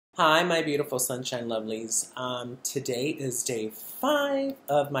Hi, my beautiful sunshine lovelies. Today is day 5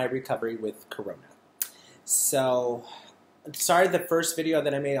 of my recovery with Corona. So, sorry the first video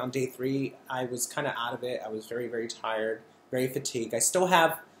that I made on day 3, I was kind of out of it. I was very, very tired, very fatigued. I still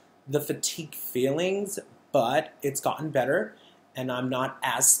have the fatigue feelings, but it's gotten better and I'm not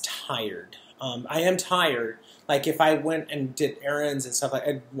as tired. I am tired. Like if I went and did errands and stuff,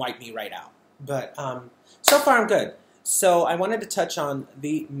 it'd wipe me right out. But so far I'm good. So I wanted to touch on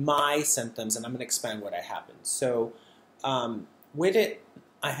my symptoms, and I'm going to explain what happened. So with it,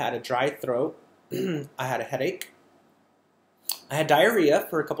 I had a dry throat, I had a headache, I had diarrhea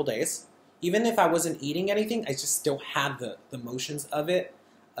for a couple days. Even if I wasn't eating anything, I just still had the motions of it,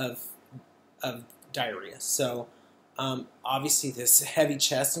 of diarrhea. So obviously this heavy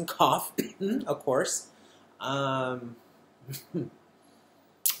chest and cough, of course. What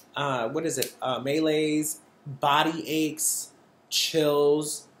is it? Malaise, body aches,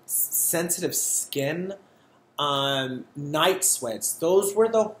 chills, sensitive skin, night sweats. Those were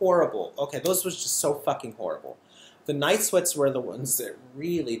the horrible. Okay, those was just so fucking horrible. The night sweats were the ones that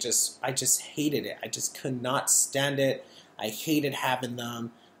really I just hated it. I just could not stand it. I hated having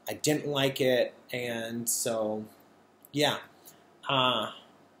them. I didn't like it. And so, yeah.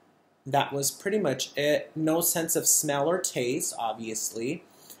 That was pretty much it. No sense of smell or taste, obviously.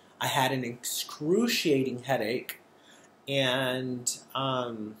 I had an excruciating headache, and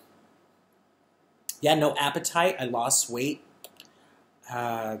yeah, no appetite. I lost weight.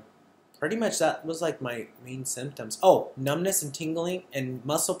 Pretty much that was like my main symptoms. Oh, numbness and tingling and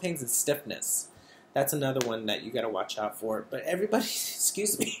muscle pains and stiffness. That's another one that you got to watch out for. But everybody,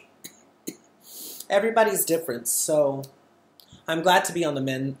 excuse me, everybody's different. So I'm glad to be on the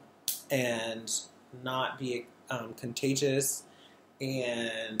mend and not be contagious.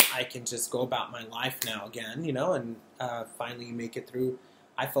 And I can just go about my life now again, you know, and finally make it through.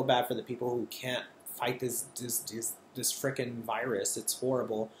 I feel bad for the people who can't fight this frickin' virus. It's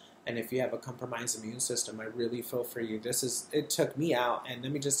horrible. And if you have a compromised immune system, I really feel for you. It took me out, and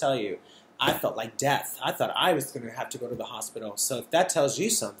let me just tell you, I felt like death. I thought I was going to have to go to the hospital. So if that tells you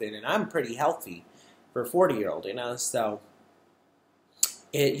something, and I'm pretty healthy for a 40-year-old, you know, so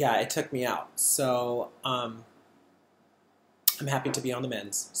it took me out. So, I'm happy to be on the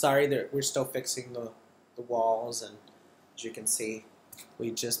mends. Sorry that we're still fixing the walls, and as you can see,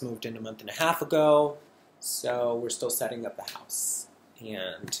 we just moved in a month and a half ago, so we're still setting up the house,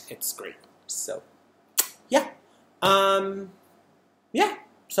 and it's great. So, yeah. Yeah.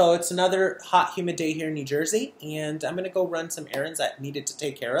 So it's another hot, humid day here in New Jersey, and I'm going to go run some errands that needed to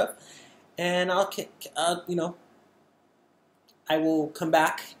take care of, and I'll, you know, I will come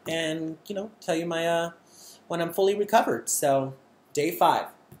back and, you know, tell you my, when I'm fully recovered. So, day 5.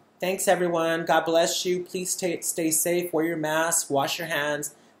 Thanks, everyone. God bless you. Please stay safe. Wear your mask. Wash your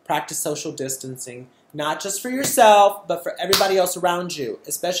hands. Practice social distancing. Not just for yourself, but for everybody else around you,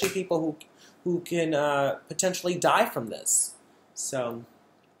 especially people who can potentially die from this. So,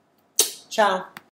 ciao.